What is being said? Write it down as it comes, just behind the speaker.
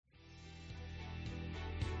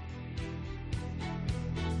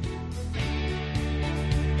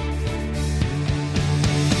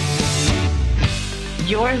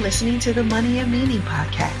You're listening to the Money and Meaning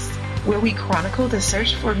podcast, where we chronicle the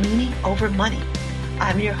search for meaning over money.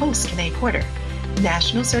 I'm your host, Kanae Porter,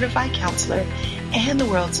 National Certified Counselor and the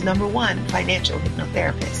world's #1 financial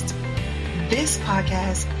hypnotherapist. This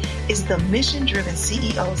podcast is the mission-driven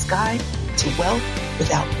CEO's guide to wealth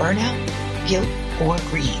without burnout, guilt, or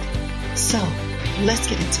greed. So let's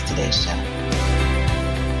get into today's show.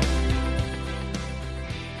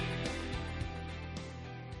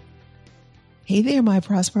 Hey there, my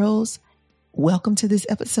Prosperos. Welcome to this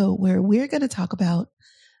episode where we're going to talk about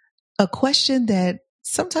a question that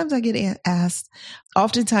sometimes I get asked.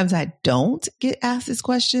 Oftentimes I don't get asked this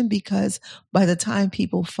question because by the time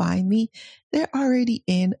people find me, they're already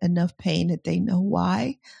in enough pain that they know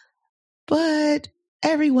why. But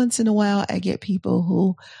every once in a while, I get people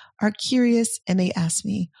who are curious and they ask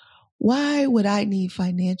me, why would I need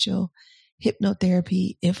financial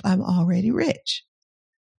hypnotherapy if I'm already rich?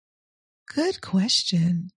 Good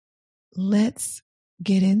question. Let's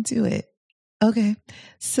get into it. Okay.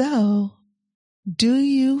 So, do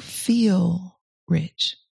you feel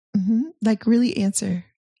rich? Like really answer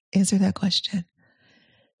that question.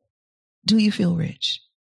 Do you feel rich?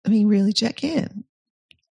 I mean, really check in.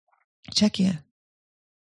 Check in.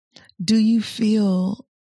 Do you feel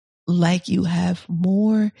like you have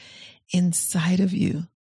more inside of you,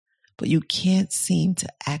 but you can't seem to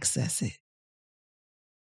access it?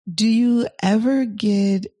 Do you ever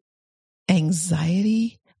get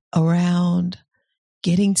anxiety around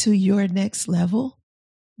getting to your next level?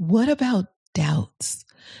 What about doubts?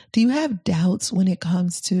 Do you have doubts when it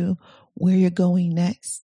comes to where you're going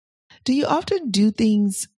next? Do you often do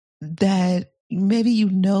things that maybe you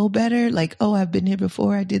know better? Like, oh, I've been here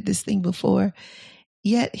before. I did this thing before.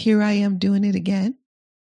 Yet here I am doing it again.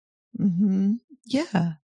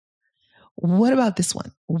 Yeah. What about this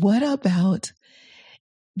one? What about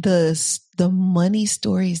the money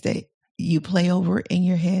stories that you play over in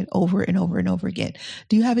your head over and over and over again?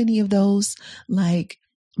 Do you have any of those? Like,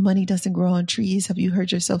 money doesn't grow on trees. Have you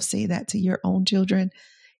heard yourself say that to your own children,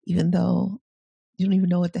 even though you don't even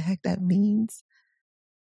know what the heck that means?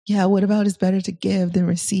 Yeah. What about it's better to give than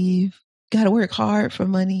receive? Got to work hard for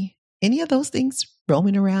money. Any of those things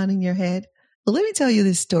roaming around in your head? Well, let me tell you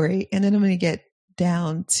this story, and then I'm going to get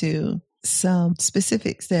down to some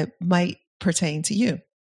specifics that might pertain to you.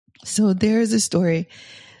 So there's a story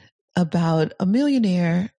about a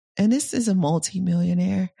millionaire, and this is a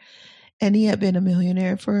multi-millionaire, and he had been a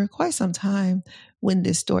millionaire for quite some time when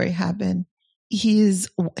this story happened.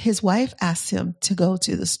 His wife asked him to go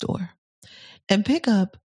to the store and pick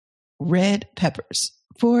up red peppers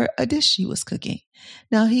for a dish she was cooking.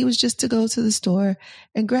 Now, he was just to go to the store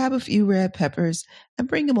and grab a few red peppers and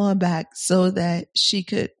bring them on back so that she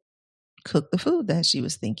could cook the food that she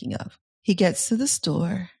was thinking of. He gets to the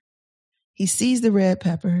store. He sees the red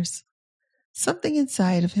peppers. Something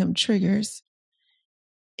inside of him triggers.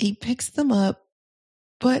 He picks them up,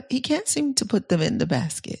 but he can't seem to put them in the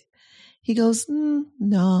basket. He goes,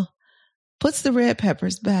 no, puts the red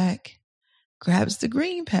peppers back, grabs the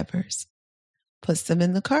green peppers, puts them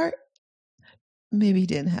in the cart. Maybe he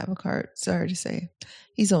didn't have a cart. Sorry to say.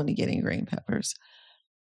 He's only getting green peppers.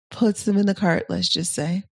 Puts them in the cart, let's just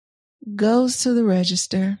say. Goes to the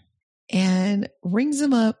register and rings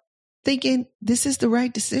them up, thinking this is the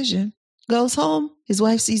right decision. Goes home. His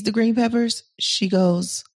wife sees the green peppers. She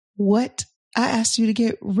goes, what? I asked you to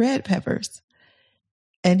get red peppers.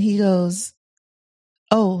 And he goes,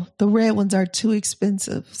 oh, the red ones are too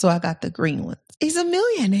expensive, so I got the green ones. He's a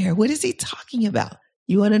millionaire. What is he talking about?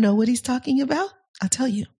 You want to know what he's talking about? I'll tell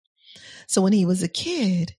you. So when he was a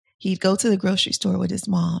kid, he'd go to the grocery store with his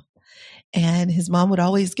mom. And his mom would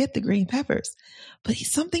always get the green peppers. But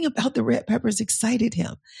something about the red peppers excited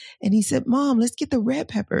him. And he said, Mom, let's get the red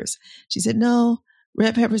peppers. She said, no,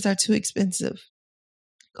 red peppers are too expensive.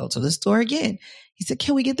 Go to the store again. He said,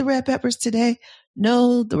 can we get the red peppers today?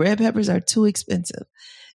 No, the red peppers are too expensive.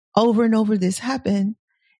 Over and over this happened.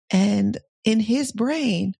 And in his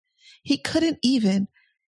brain, he couldn't even,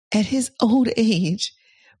 at his old age,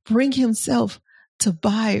 bring himself to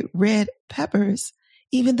buy red peppers.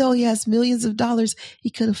 Even though he has millions of dollars, he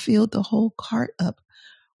could have filled the whole cart up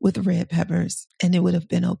with red peppers and it would have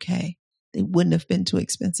been okay. They wouldn't have been too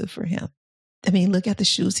expensive for him. I mean, look at the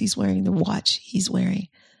shoes he's wearing, the watch he's wearing,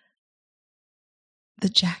 the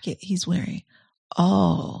jacket he's wearing.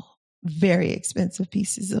 All very expensive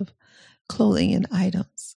pieces of clothing and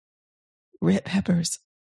items. Red peppers.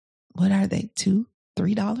 What are they? $2,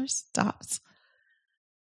 $3 tops.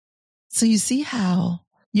 So you see how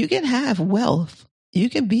you can have wealth. You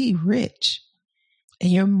can be rich and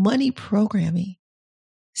your money programming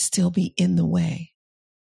still be in the way.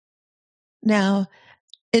 Now,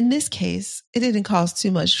 In this case, it didn't cause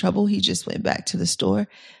too much trouble. He just went back to the store,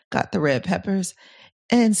 got the red peppers,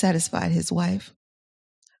 and satisfied his wife.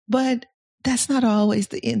 But that's not always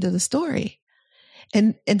the end of the story.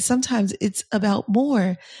 And sometimes it's about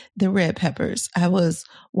more than red peppers. I was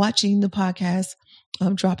watching the podcast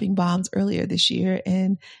Dropping Bombs earlier this year,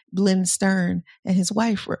 and Glenn Stern and his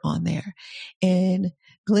wife were on there. And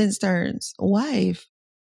Glenn Stern's wife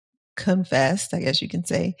confessed, I guess you can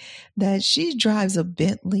say, that she drives a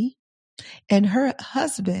Bentley, and her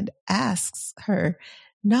husband asks her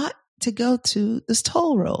not to go to this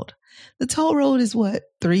toll road. The toll road is what,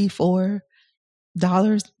 $3, $4,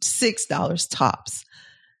 $6 tops.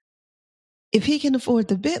 If he can afford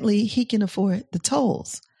the Bentley, he can afford the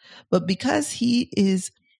tolls. But because he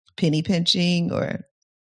is penny pinching or,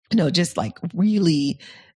 just like really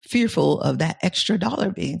fearful of that extra dollar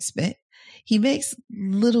being spent, he makes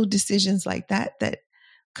little decisions like that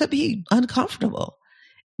could be uncomfortable,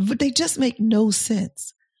 but they just make no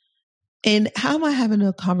sense. And how am I having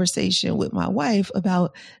a conversation with my wife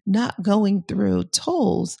about not going through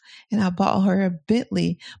tolls, and I bought her a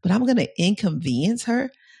Bentley, but I'm going to inconvenience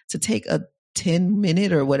her to take a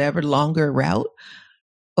 10-minute or whatever longer route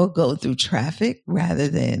or go through traffic rather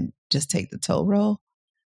than just take the toll road?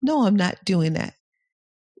 No, I'm not doing that.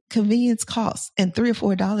 Convenience costs, and $3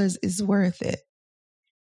 or $4 is worth it.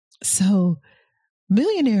 So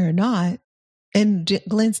millionaire or not, and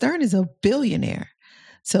Glenn Stern is a billionaire.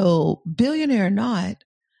 So billionaire or not,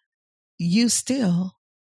 you still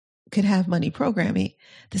could have money programming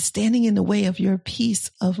that's standing in the way of your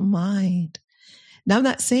peace of mind. Now, I'm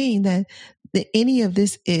not saying that any of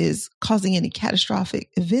this is causing any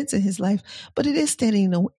catastrophic events in his life, but it is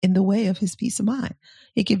standing in the way of his peace of mind.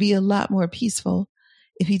 It could be a lot more peaceful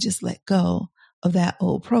if he just let go of that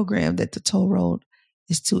old program that the toll road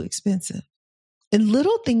is too expensive. And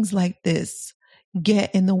little things like this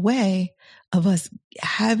get in the way of us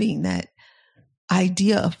having that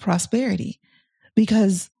idea of prosperity.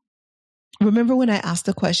 Because remember when I asked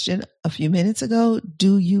the question a few minutes ago,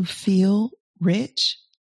 do you feel rich?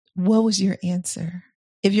 What was your answer?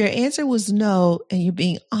 If your answer was no, and you're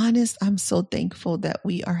being honest, I'm so thankful that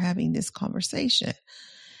we are having this conversation,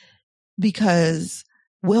 because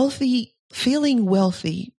feeling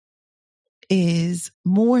wealthy is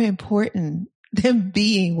more important than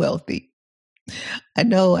being wealthy. I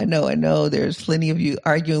know. There's plenty of you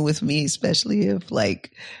arguing with me, especially if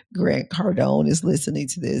like Grant Cardone is listening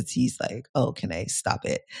to this. He's like, oh, can I stop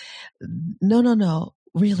it? No.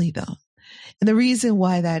 Really though. And the reason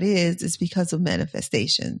why that is because of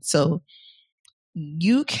manifestation. So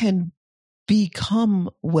you can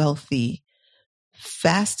become wealthy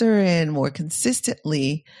faster and more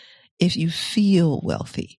consistently if you feel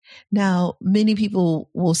wealthy. Now, many people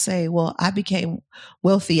will say, well, I became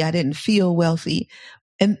wealthy, I didn't feel wealthy.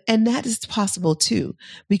 And that is possible too,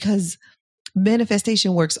 because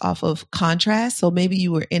manifestation works off of contrast. So maybe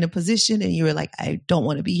you were in a position and you were like, I don't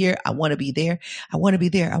want to be here. I want to be there. I want to be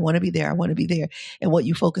there. I want to be there. I want to be there. And what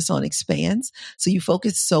you focus on expands. So you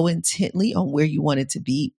focus so intently on where you wanted to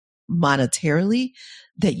be monetarily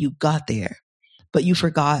that you got there, but you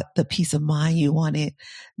forgot the peace of mind you wanted,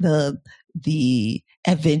 the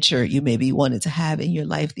adventure you maybe wanted to have in your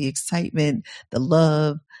life, the excitement, the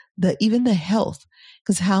love, even the health.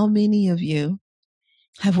 Because how many of you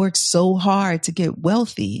have worked so hard to get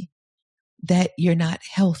wealthy that you're not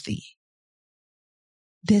healthy?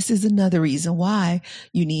 This is another reason why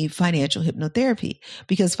you need financial hypnotherapy,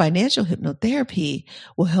 because financial hypnotherapy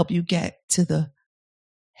will help you get to the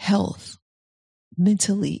health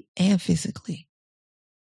mentally and physically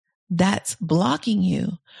that's blocking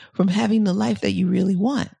you from having the life that you really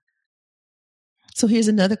want. So here's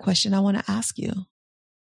another question I want to ask you.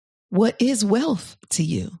 What is wealth to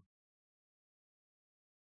you?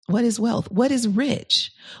 What is wealth? What is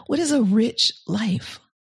rich? What is a rich life?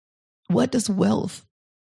 What does wealth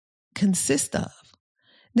consist of?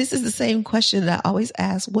 This is the same question that I always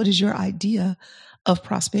ask. What is your idea of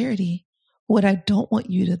prosperity? What I don't want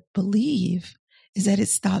you to believe is that it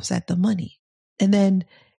stops at the money. And then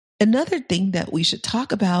another thing that we should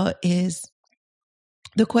talk about is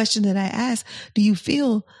the question that I asked: do you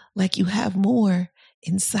feel like you have more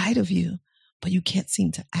inside of you, but you can't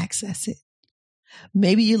seem to access it?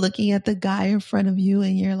 Maybe you're looking at the guy in front of you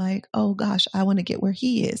and you're like, oh gosh, I want to get where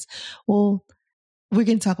he is. Well, we're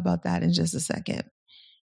going to talk about that in just a second.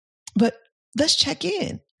 But let's check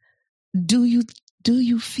in. Do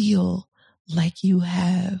you feel like you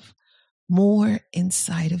have more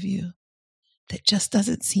inside of you that just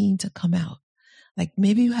doesn't seem to come out? Like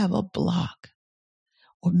maybe you have a block,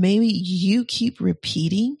 or maybe you keep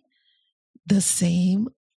repeating the same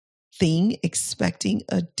thing expecting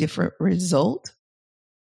a different result.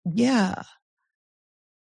 Yeah.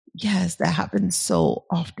 Yes, that happens so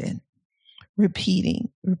often. Repeating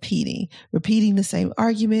the same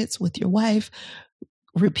arguments with your wife,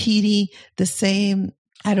 repeating the same,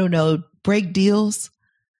 I don't know, break deals.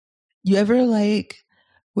 You ever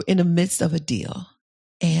we're in the midst of a deal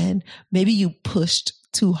and maybe you pushed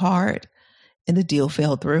too hard and the deal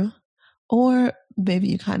fell through, or maybe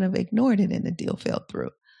you kind of ignored it and the deal fell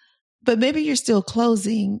through. But maybe you're still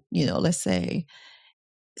closing, let's say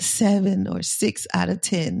 7 or 6 out of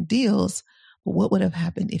 10 deals. But what would have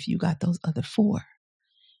happened if you got those other 4?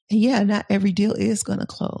 And yeah, not every deal is going to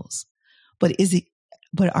close, but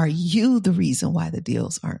but are you the reason why the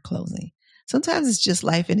deals aren't closing? Sometimes it's just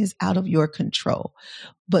life and it's out of your control.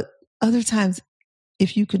 But other times,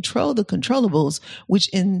 if you control the controllables, which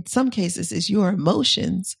in some cases is your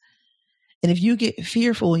emotions, and if you get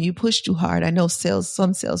fearful and you push too hard, I know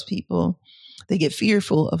some salespeople, they get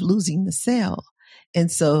fearful of losing the sale.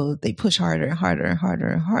 And so they push harder and harder and harder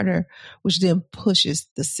and harder, which then pushes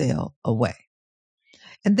the sale away.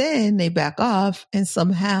 And then they back off and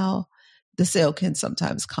somehow the sale can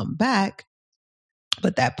sometimes come back.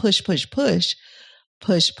 But that push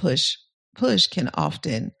can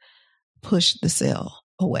often push the sale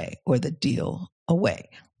away or the deal away.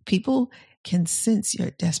 People can sense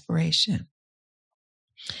your desperation.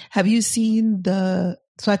 Have you seen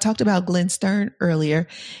so I talked about Glenn Stern earlier.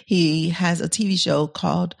 He has a TV show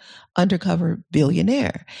called Undercover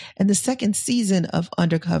Billionaire. And the second season of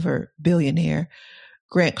Undercover Billionaire,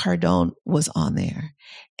 Grant Cardone was on there.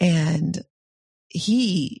 And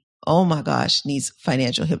he, oh my gosh, needs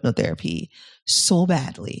financial hypnotherapy so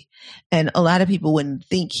badly. And a lot of people wouldn't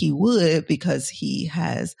think he would because he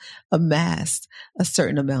has amassed a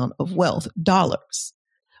certain amount of wealth, dollars.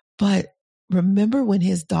 But remember when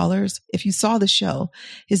his dollars, if you saw the show,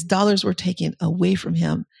 his dollars were taken away from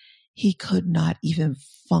him. He could not even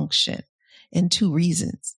function. And 2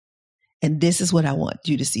 reasons. And this is what I want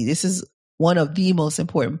you to see. This is one of the most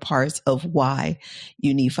important parts of why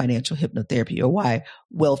you need financial hypnotherapy, or why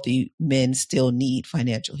wealthy men still need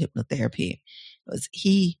financial hypnotherapy. Because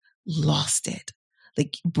he lost it,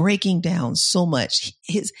 breaking down so much.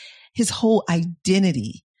 His whole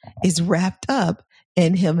identity is wrapped up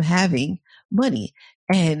in him having money.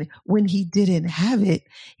 And when he didn't have it,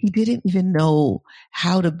 he didn't even know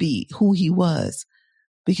how to be who he was,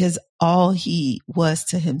 because all he was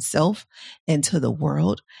to himself and to the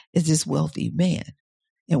world is this wealthy man.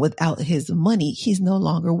 And without his money, he's no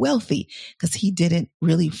longer wealthy because he didn't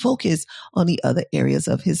really focus on the other areas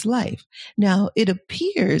of his life. Now, it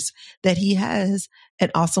appears that he has an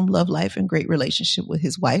awesome love life and great relationship with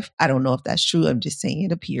his wife. I don't know if that's true. I'm just saying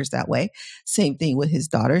it appears that way. Same thing with his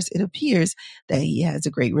daughters. It appears that he has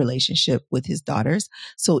a great relationship with his daughters.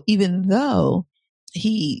 So even though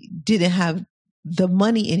he didn't have the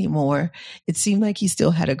money anymore, it seemed like he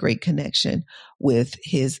still had a great connection with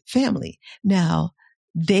his family. Now,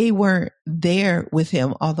 they weren't there with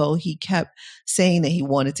him, although he kept saying that he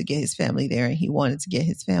wanted to get his family there and he wanted to get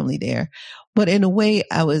his family there. But in a way,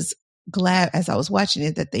 I was glad as I was watching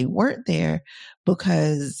it that they weren't there,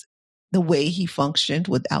 because the way he functioned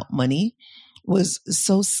without money was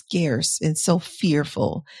so scarce and so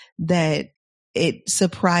fearful that it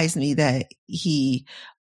surprised me that he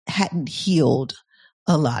hadn't healed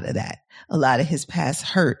a lot of that. A lot of his past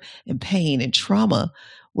hurt and pain and trauma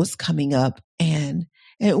was coming up, and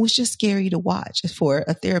it was just scary to watch for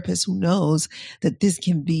a therapist who knows that this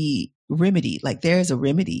can be remedied. There's a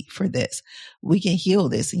remedy for this. We can heal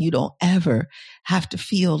this, and you don't ever have to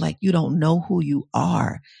feel like you don't know who you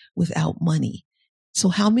are without money. So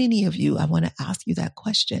how many of you, I want to ask you that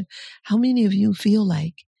question. How many of you feel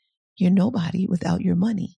like you're nobody without your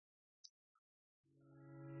money?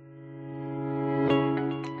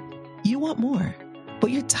 You want more,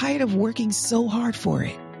 but you're tired of working so hard for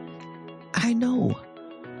it. I know.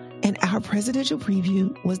 And our presidential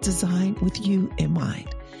preview was designed with you in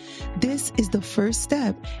mind. This is the first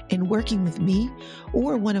step in working with me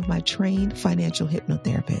or one of my trained financial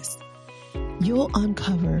hypnotherapists. You'll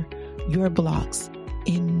uncover your blocks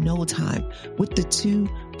in no time with the 2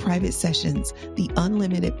 private sessions, the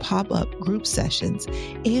unlimited pop-up group sessions,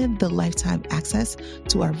 and the lifetime access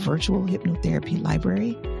to our virtual hypnotherapy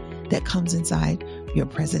library that comes inside your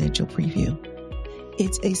presidential preview.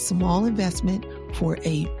 It's a small investment for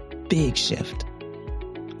a big shift.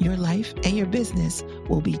 Your life and your business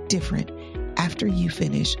will be different after you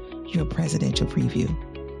finish your presidential preview.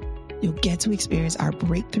 You'll get to experience our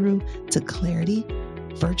breakthrough to clarity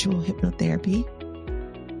virtual hypnotherapy,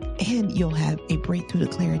 and you'll have a breakthrough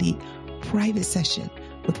to clarity private session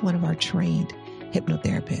with one of our trained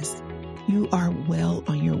hypnotherapists. You are well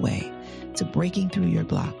on your way to breaking through your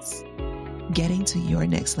blocks, getting to your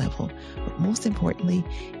next level, but most importantly,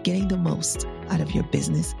 getting the most out of your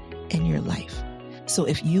business and your life. So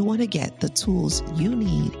if you want to get the tools you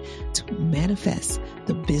need to manifest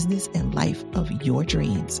the business and life of your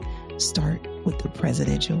dreams, start with the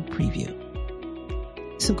presidential preview.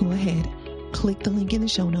 So go ahead, click the link in the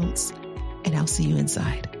show notes, and I'll see you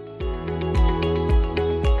inside.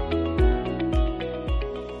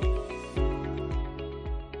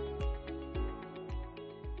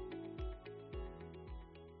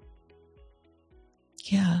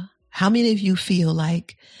 Yeah. How many of you feel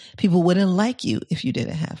like people wouldn't like you if you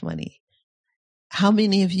didn't have money? How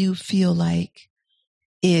many of you feel like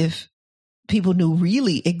if people knew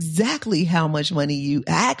really exactly how much money you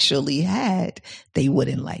actually had, they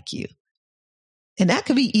wouldn't like you? And that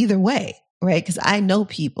could be either way, right? Because I know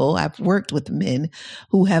people, I've worked with men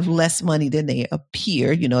who have less money than they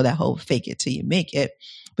appear, that whole fake it till you make it.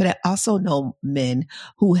 But I also know men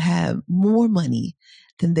who have more money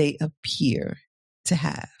than they appear to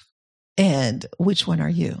have. And which one are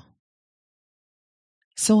you?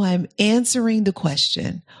 So I'm answering the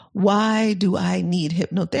question, why do I need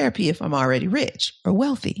hypnotherapy if I'm already rich or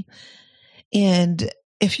wealthy? And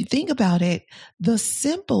if you think about it, the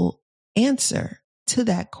simple answer to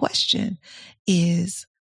that question is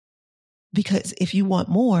because if you want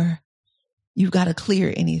more, you've got to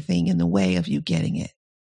clear anything in the way of you getting it.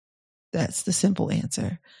 That's the simple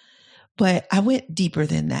answer. But I went deeper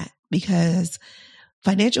than that because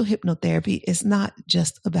financial hypnotherapy is not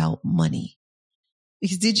just about money.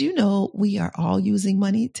 Because did you know we are all using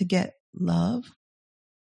money to get love?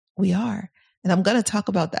 We are. And I'm going to talk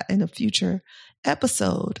about that in a future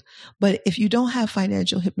episode. But if you don't have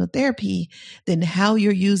financial hypnotherapy, then how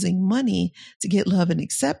you're using money to get love and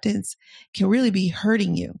acceptance can really be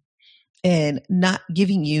hurting you and not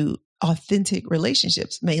giving you authentic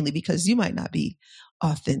relationships, mainly because you might not be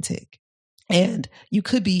authentic. And you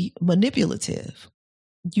could be manipulative,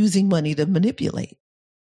 using money to manipulate.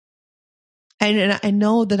 And I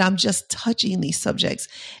know that I'm just touching these subjects.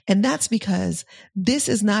 And that's because this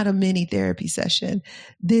is not a mini therapy session.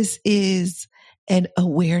 This is an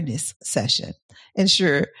awareness session. And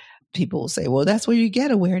sure, people will say, well, that's where you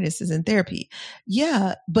get awareness is in therapy.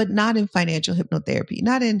 Yeah, but not in financial hypnotherapy,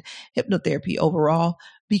 not in hypnotherapy overall,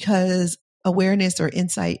 because awareness or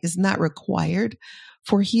insight is not required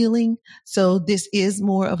for healing. So this is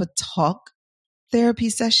more of a talk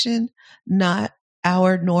therapy session, not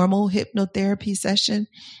our normal hypnotherapy session.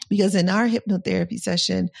 Because in our hypnotherapy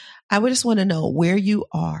session, I would just want to know where you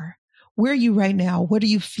are. Where are you right now? What are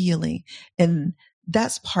you feeling? And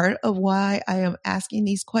that's part of why I am asking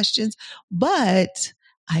these questions. But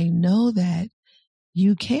I know that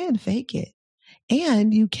you can fake it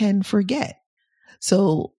and you can forget.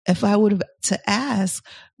 So if I would have to ask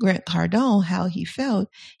Grant Cardone how he felt,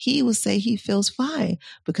 he would say he feels fine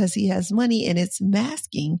because he has money and it's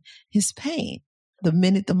masking his pain. The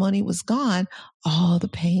minute the money was gone, all the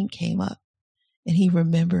pain came up and he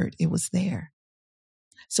remembered it was there.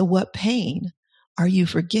 So what pain are you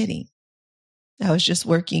forgetting? I was just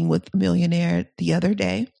working with a millionaire the other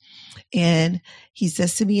day and he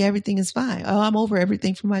says to me, everything is fine. Oh, I'm over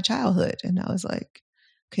everything from my childhood. And I was like,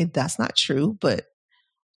 okay, that's not true, but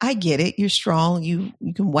I get it. You're strong. You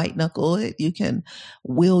can white knuckle it. You can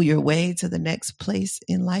will your way to the next place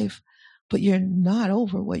in life, but you're not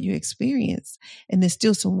over what you experienced. And there's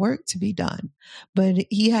still some work to be done. But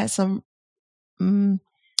he had some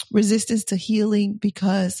resistance to healing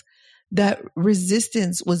because that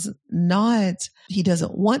resistance was not, he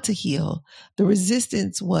doesn't want to heal. The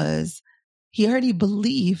resistance was he already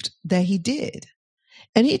believed that he did.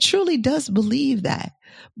 And he truly does believe that.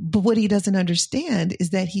 But what he doesn't understand is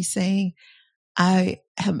that he's saying, I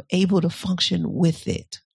am able to function with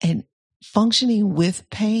it. And functioning with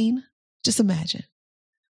pain, just imagine.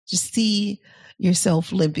 Just see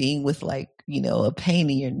yourself limping with a pain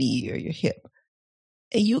in your knee or your hip.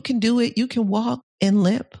 And you can do it. You can walk and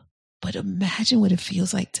limp. But imagine what it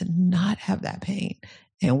feels like to not have that pain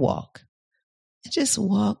and walk. And just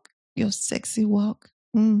walk your sexy walk.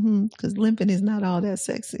 Because limping is not all that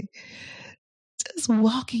sexy. Just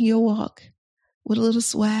walking your walk with a little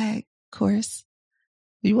swag, of course.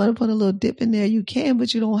 If you want to put a little dip in there, you can,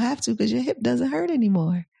 but you don't have to because your hip doesn't hurt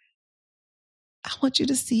anymore. I want you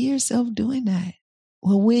to see yourself doing that.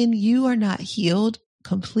 Well, when you are not healed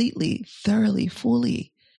completely, thoroughly,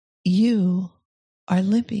 fully, you are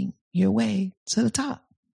limping your way to the top.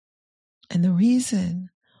 And the reason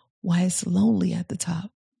why it's lonely at the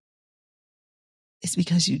top is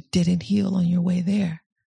because you didn't heal on your way there.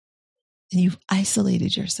 And you've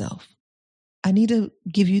isolated yourself. I need to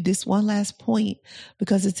give you this one last point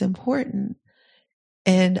because it's important.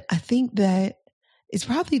 And I think that it's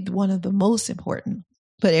probably one of the most important,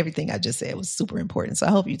 but everything I just said was super important. So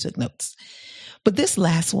I hope you took notes. But this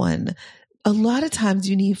last one, a lot of times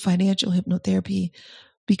you need financial hypnotherapy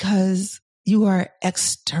because you are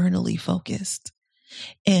externally focused.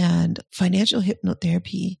 And financial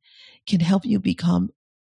hypnotherapy can help you become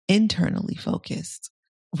internally focused,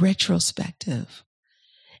 retrospective.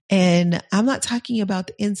 And I'm not talking about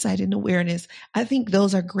the insight and awareness. I think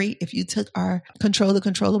those are great. If you took our Control the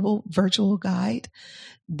Controllable virtual guide,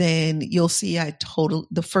 then you'll see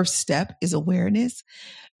the first step is awareness.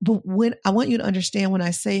 But when I want you to understand, when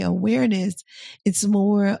I say awareness, it's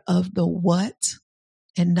more of the what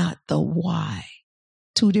and not the why.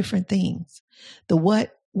 Two different things. The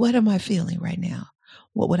what am I feeling right now?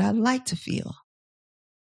 What would I like to feel?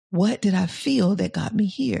 What did I feel that got me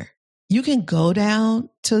here? You can go down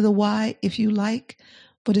to the why if you like,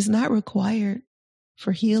 but it's not required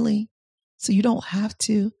for healing. So you don't have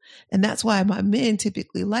to. And that's why my men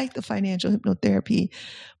typically like the financial hypnotherapy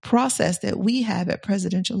process that we have at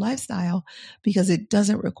Presidential Lifestyle because it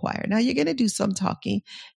doesn't require. Now you're going to do some talking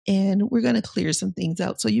and we're going to clear some things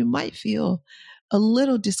out. So you might feel a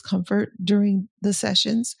little discomfort during the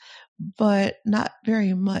sessions, but not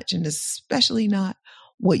very much. And especially not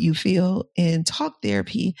what you feel in talk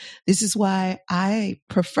therapy. This is why I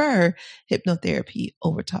prefer hypnotherapy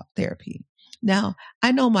over talk therapy. Now,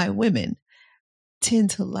 I know my women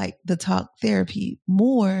tend to like the talk therapy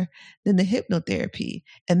more than the hypnotherapy.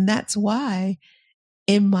 And that's why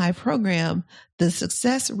in my program, the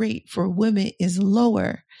success rate for women is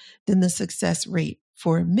lower than the success rate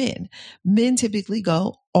for men. Men typically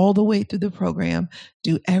go all the way through the program,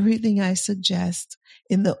 do everything I suggest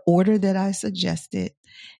in the order that I suggested,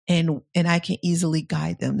 and I can easily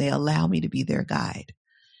guide them. They allow me to be their guide.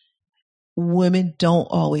 Women don't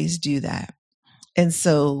always do that. And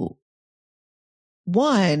so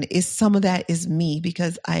one is some of that is me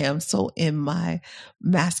because I am so in my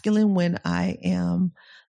masculine when I am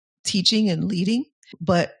teaching and leading.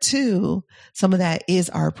 But two, some of that is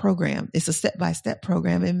our program. It's a step-by-step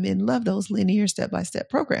program, and men love those linear step-by-step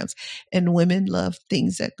programs. And women love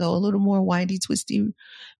things that go a little more windy, twisty,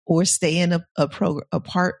 or stay in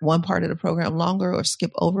one part of the program longer, or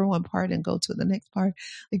skip over one part and go to the next part.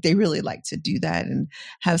 Like they really like to do that and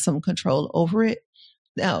have some control over it.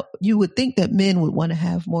 Now, you would think that men would want to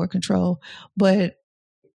have more control, but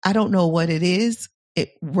I don't know what it is.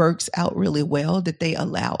 It works out really well that they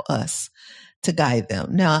allow us to guide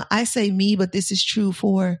them. Now, I say me, but this is true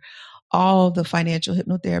for all the financial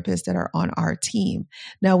hypnotherapists that are on our team.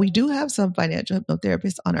 Now, we do have some financial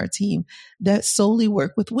hypnotherapists on our team that solely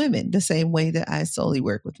work with women the same way that I solely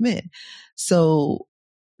work with men. So,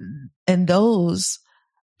 and those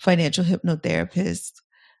financial hypnotherapists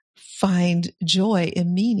find joy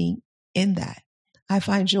and meaning in that. I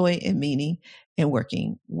find joy and meaning in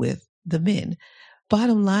working with the men.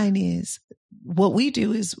 Bottom line is what we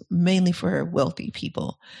do is mainly for wealthy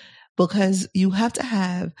people because you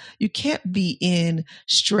can't be in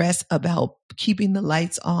stress about keeping the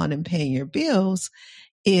lights on and paying your bills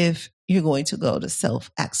if you're going to go to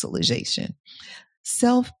self-actualization.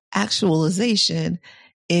 Self-actualization,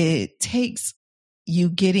 it takes you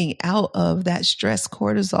getting out of that stress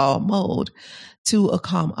cortisol mode to a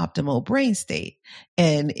calm, optimal brain state.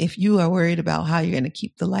 And if you are worried about how you're going to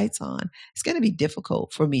keep the lights on, it's going to be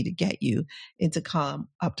difficult for me to get you into calm,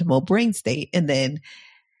 optimal brain state. And then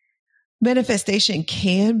manifestation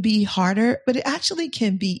can be harder, but it actually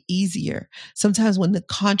can be easier. Sometimes when the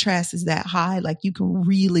contrast is that high, like you can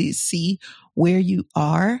really see where you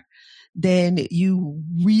are, then you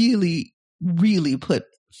really, really put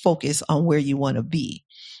focus on where you want to be.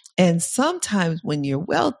 And sometimes when you're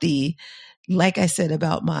wealthy, like I said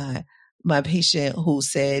about my patient who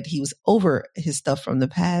said he was over his stuff from the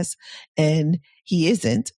past and he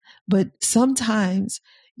isn't, but sometimes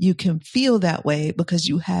you can feel that way because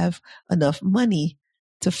you have enough money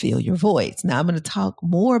to fill your voids. Now I'm going to talk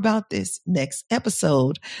more about this next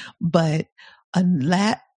episode, but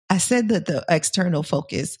I said that the external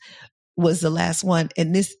focus was the last one,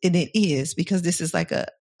 and it is because this is like a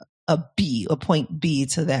point B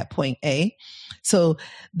to that point A. So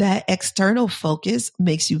that external focus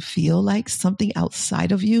makes you feel like something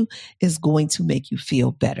outside of you is going to make you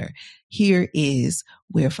feel better. Here is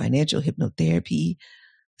where financial hypnotherapy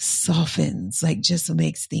softens, like just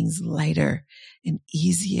makes things lighter and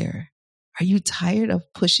easier. Are you tired of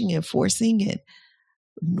pushing and forcing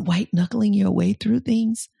and white knuckling your way through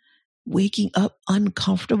things? Waking up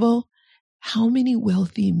uncomfortable? How many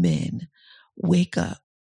wealthy men wake up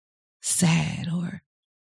sad or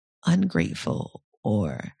ungrateful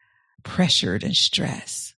or pressured and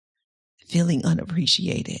stressed, feeling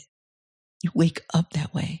unappreciated. You wake up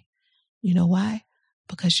that way. You know why?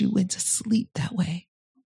 Because you went to sleep that way.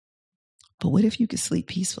 But what if you could sleep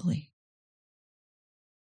peacefully?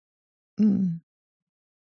 Wouldn't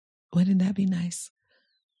that be nice?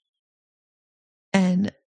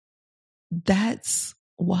 And that's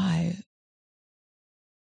why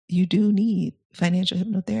you do need financial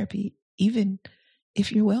hypnotherapy, even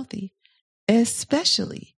if you're wealthy,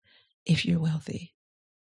 especially if you're wealthy.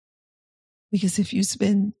 Because if you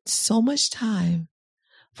spend so much time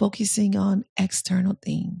focusing on external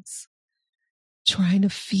things, trying to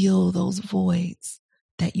fill those voids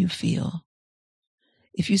that you feel,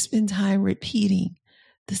 if you spend time repeating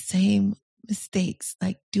the same mistakes,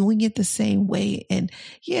 like doing it the same way, and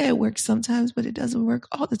yeah, it works sometimes, but it doesn't work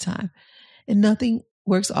all the time. And nothing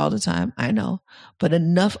works all the time, I know, but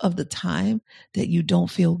enough of the time that you don't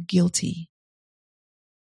feel guilty.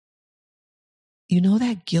 You know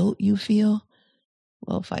that guilt you feel?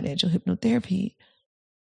 Well, financial hypnotherapy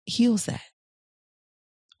heals that.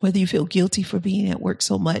 Whether you feel guilty for being at work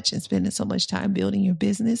so much and spending so much time building your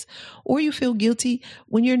business, or you feel guilty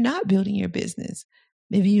when you're not building your business.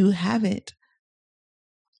 Maybe you haven't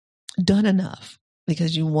done enough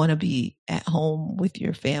because you want to be at home with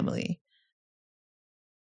your family.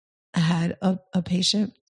 I had a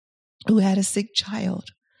patient who had a sick child,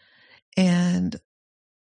 and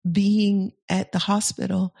being at the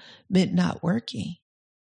hospital meant not working.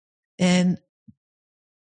 And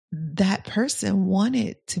that person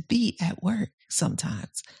wanted to be at work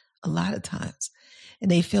sometimes, a lot of times.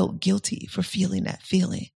 And they felt guilty for feeling that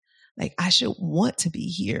feeling. Like, I should want to be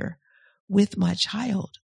here with my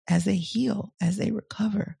child as they heal, as they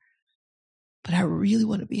recover. But I really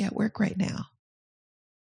want to be at work right now.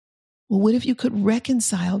 Well, what if you could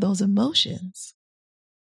reconcile those emotions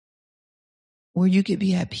where you could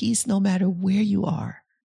be at peace no matter where you are?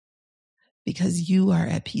 Because you are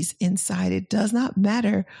at peace inside. It does not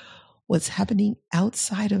matter what's happening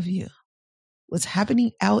outside of you, what's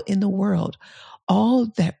happening out in the world. All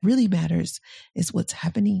that really matters is what's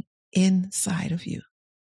happening inside of you.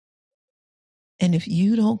 And if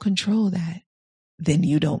you don't control that, then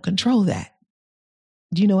you don't control that.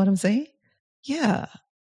 Do you know what I'm saying? Yeah.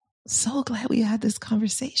 So glad we had this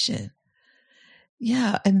conversation.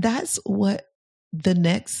 Yeah. And that's what the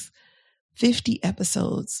next 50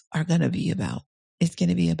 episodes are going to be about. It's going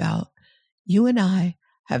to be about you and I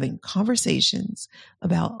having conversations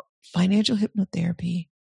about financial hypnotherapy,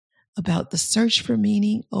 about the search for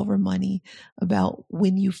meaning over money, about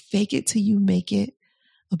when you fake it till you make it,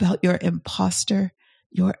 about your imposter,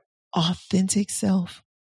 your authentic self,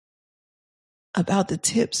 about the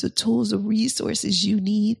tips, the tools, the resources you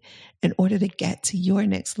need in order to get to your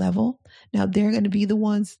next level. Now, they're going to be the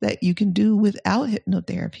ones that you can do without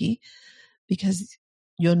hypnotherapy because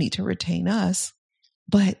you'll need to retain us.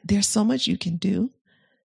 But there's so much you can do.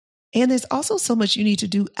 And there's also so much you need to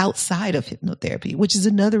do outside of hypnotherapy, which is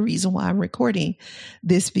another reason why I'm recording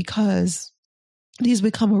this, because these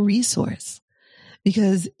become a resource.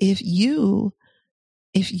 Because if you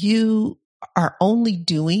are only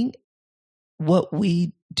doing what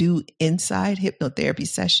we do inside hypnotherapy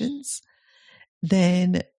sessions,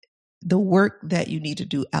 then the work that you need to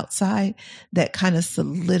do outside, that kind of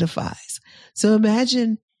solidifies. So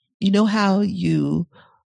imagine, you know how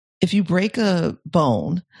if you break a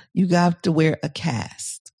bone, you have to wear a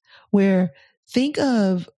cast. Where think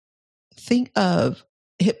of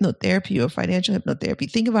hypnotherapy or financial hypnotherapy.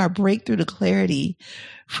 Think of our breakthrough to clarity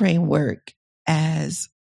framework as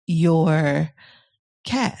your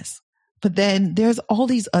cast. But then there's all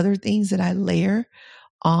these other things that I layer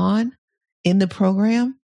on in the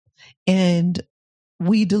program, and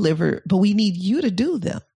we deliver, but we need you to do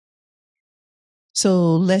them.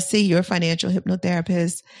 So let's say your financial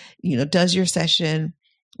hypnotherapist, does your session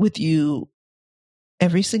with you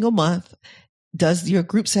every single month, does your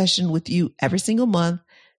group session with you every single month.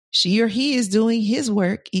 She or he is doing his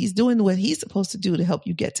work. He's doing what he's supposed to do to help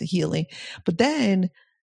you get to healing. But then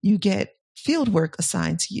you get field work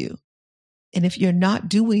assigned to you. And if you're not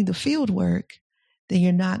doing the field work, then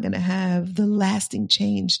you're not going to have the lasting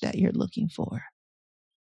change that you're looking for.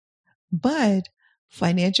 But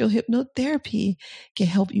financial hypnotherapy can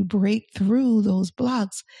help you break through those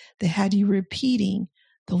blocks that had you repeating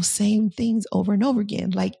those same things over and over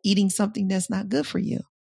again, like eating something that's not good for you.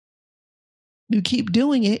 You keep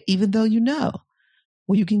doing it even though you know.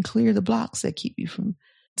 Well, you can clear the blocks that keep you from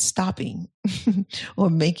stopping or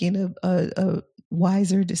making a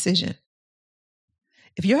wiser decision.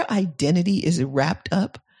 If your identity is wrapped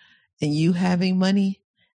up in you having money,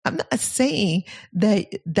 I'm not saying that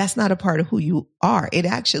that's not a part of who you are. It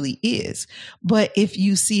actually is. But if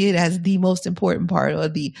you see it as the most important part or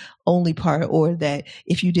the only part, or that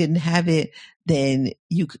if you didn't have it, then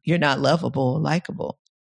you're not lovable or likable.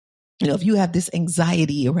 If you have this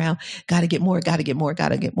anxiety around, got to get more, got to get more, got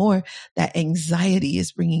to get more, that anxiety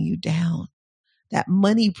is bringing you down. That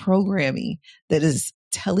money programming that is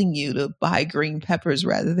telling you to buy green peppers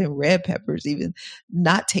rather than red peppers, even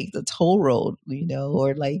not take the toll road,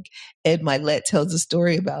 or like Ed Milet tells a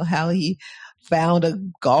story about how he found a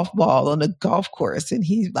golf ball on a golf course and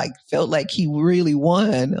he felt like he really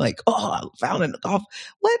won. Like, oh, I found a golf,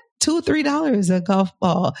 what? $2 or $3 a golf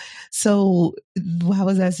ball. So why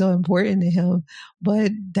was that so important to him?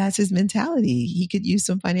 But that's his mentality. He could use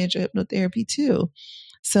some financial hypnotherapy too.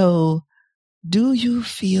 So do you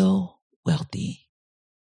feel wealthy?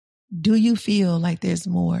 Do you feel like there's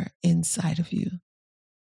more inside of you?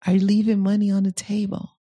 Are you leaving money on the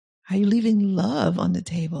table? Are you leaving love on the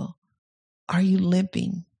table? Are you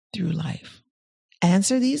limping through life?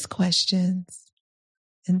 Answer these questions,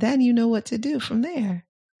 and then you know what to do from there.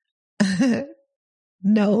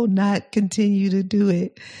 No, not continue to do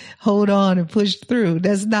it. Hold on and push through.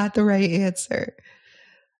 That's not the right answer.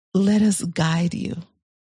 Let us guide you.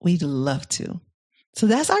 We'd love to. So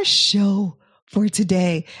that's our show for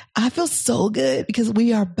today. I feel so good because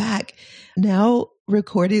we are back now,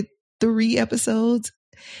 recorded 3 episodes,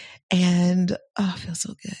 and I feel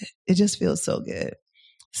so good. It just feels so good.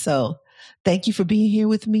 So thank you for being here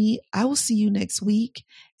with me. I will see you next week,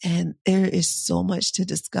 and there is so much to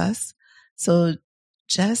discuss. So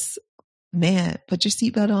just, put your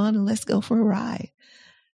seatbelt on and let's go for a ride.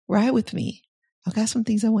 Ride with me. I've got some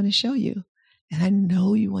things I want to show you, and I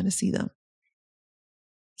know you want to see them.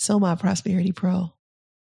 So my Prosperity Pro,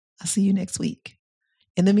 I'll see you next week.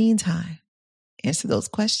 In the meantime, answer those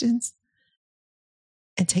questions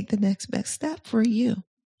and take the next best step for you.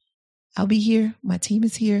 I'll be here. My team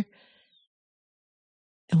is here.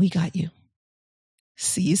 And we got you.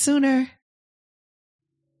 See you sooner.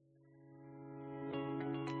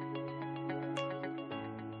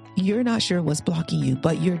 You're not sure what's blocking you,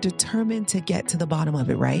 but you're determined to get to the bottom of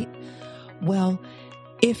it, right? Well,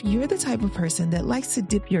 if you're the type of person that likes to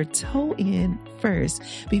dip your toe in first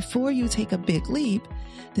before you take a big leap,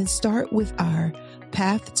 then start with our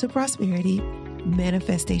Path to Prosperity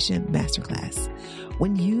Manifestation Masterclass.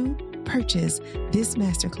 When you purchase this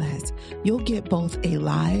masterclass, you'll get both a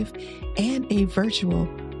live and a virtual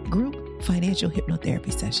group financial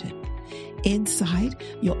hypnotherapy session. Inside,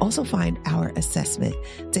 you'll also find our assessment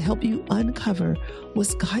to help you uncover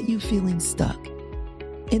what's got you feeling stuck.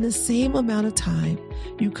 In the same amount of time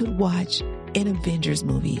you could watch an Avengers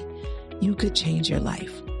movie, you could change your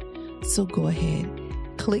life. So go ahead,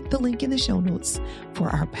 click the link in the show notes for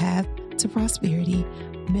our Path to Prosperity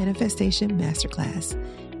Manifestation Masterclass,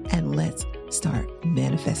 and let's start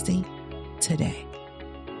manifesting today.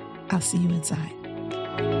 I'll see you inside.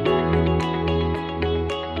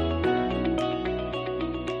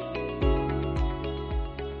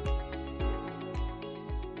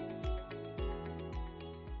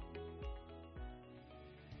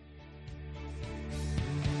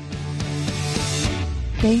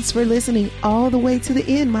 Thanks for listening all the way to the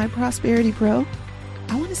end, my Prosperity Pro.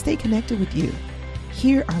 I want to stay connected with you.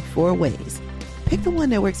 Here are 4 ways. Pick the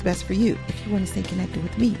one that works best for you if you want to stay connected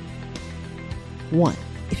with me. 1,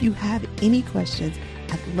 if you have any questions,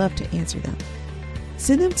 I'd love to answer them.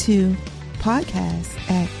 Send them to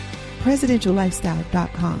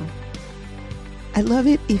podcast@presidentiallifestyle.com. I'd love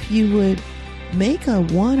it if you would make a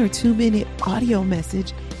 1 or 2 minute audio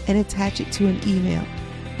message and attach it to an email.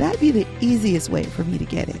 That'd be the easiest way for me to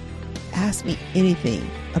get it. Ask me anything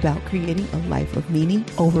about creating a life of meaning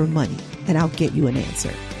over money, and I'll get you an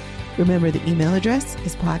answer. Remember, the email address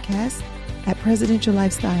is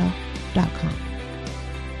podcast@presidentiallifestyle.com.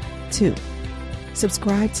 2,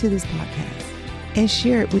 subscribe to this podcast and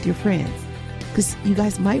share it with your friends, because you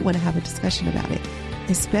guys might want to have a discussion about it,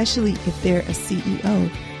 especially if they're a CEO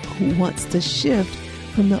who wants to shift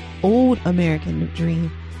from the old American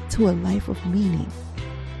dream to a life of meaning.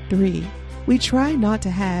 3, we try not to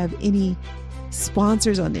have any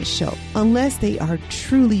sponsors on this show unless they are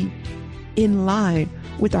truly in line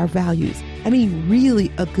with our values. I mean,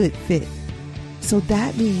 really a good fit. So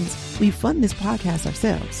that means we fund this podcast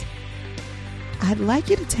ourselves. I'd like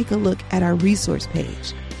you to take a look at our resource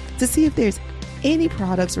page to see if there's any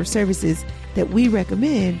products or services that we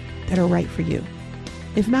recommend that are right for you.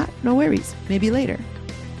 If not, no worries, maybe later.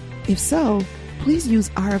 If so, please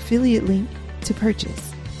use our affiliate link to purchase.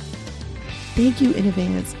 Thank you in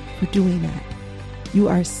advance for doing that. You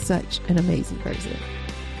are such an amazing person.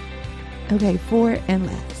 Okay, for and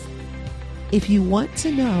last, if you want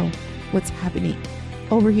to know what's happening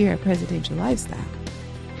over here at Presidential Lifestyle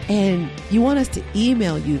and you want us to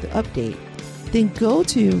email you the update, then go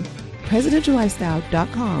to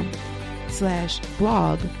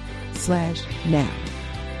presidentiallifestyle.com/blog/now.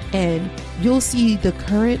 And you'll see the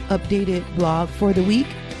current updated blog for the week,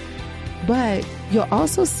 but you'll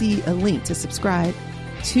also see a link to subscribe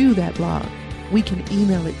to that blog. We can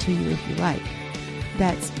email it to you if you like.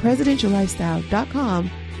 That's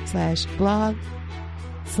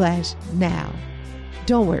presidentiallifestyle.com/blog/now.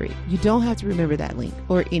 Don't worry, you don't have to remember that link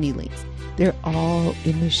or any links. They're all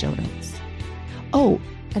in the show notes. Oh,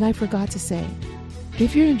 and I forgot to say,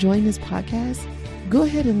 if you're enjoying this podcast, go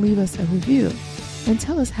ahead and leave us a review and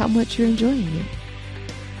tell us how much you're enjoying it.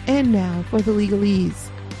 And now for the legalese.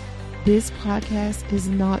 This podcast is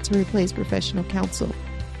not to replace professional counsel.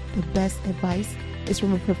 The best advice is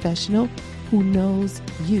from a professional who knows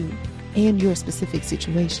you and your specific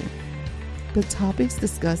situation. The topics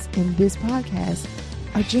discussed in this podcast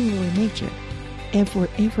are general in nature and for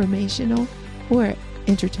informational or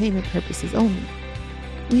entertainment purposes only.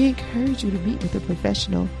 We encourage you to meet with a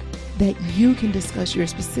professional that you can discuss your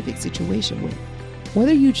specific situation with.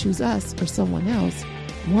 Whether you choose us or someone else,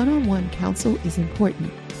 one-on-one counsel is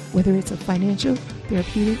important, whether it's a financial,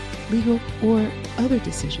 therapeutic, legal, or other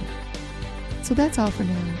decision. So that's all for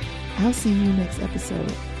now. I'll see you next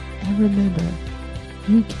episode. And remember,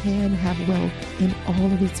 you can have wealth in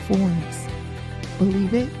all of its forms.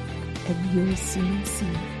 Believe it, and you'll soon see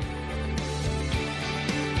it.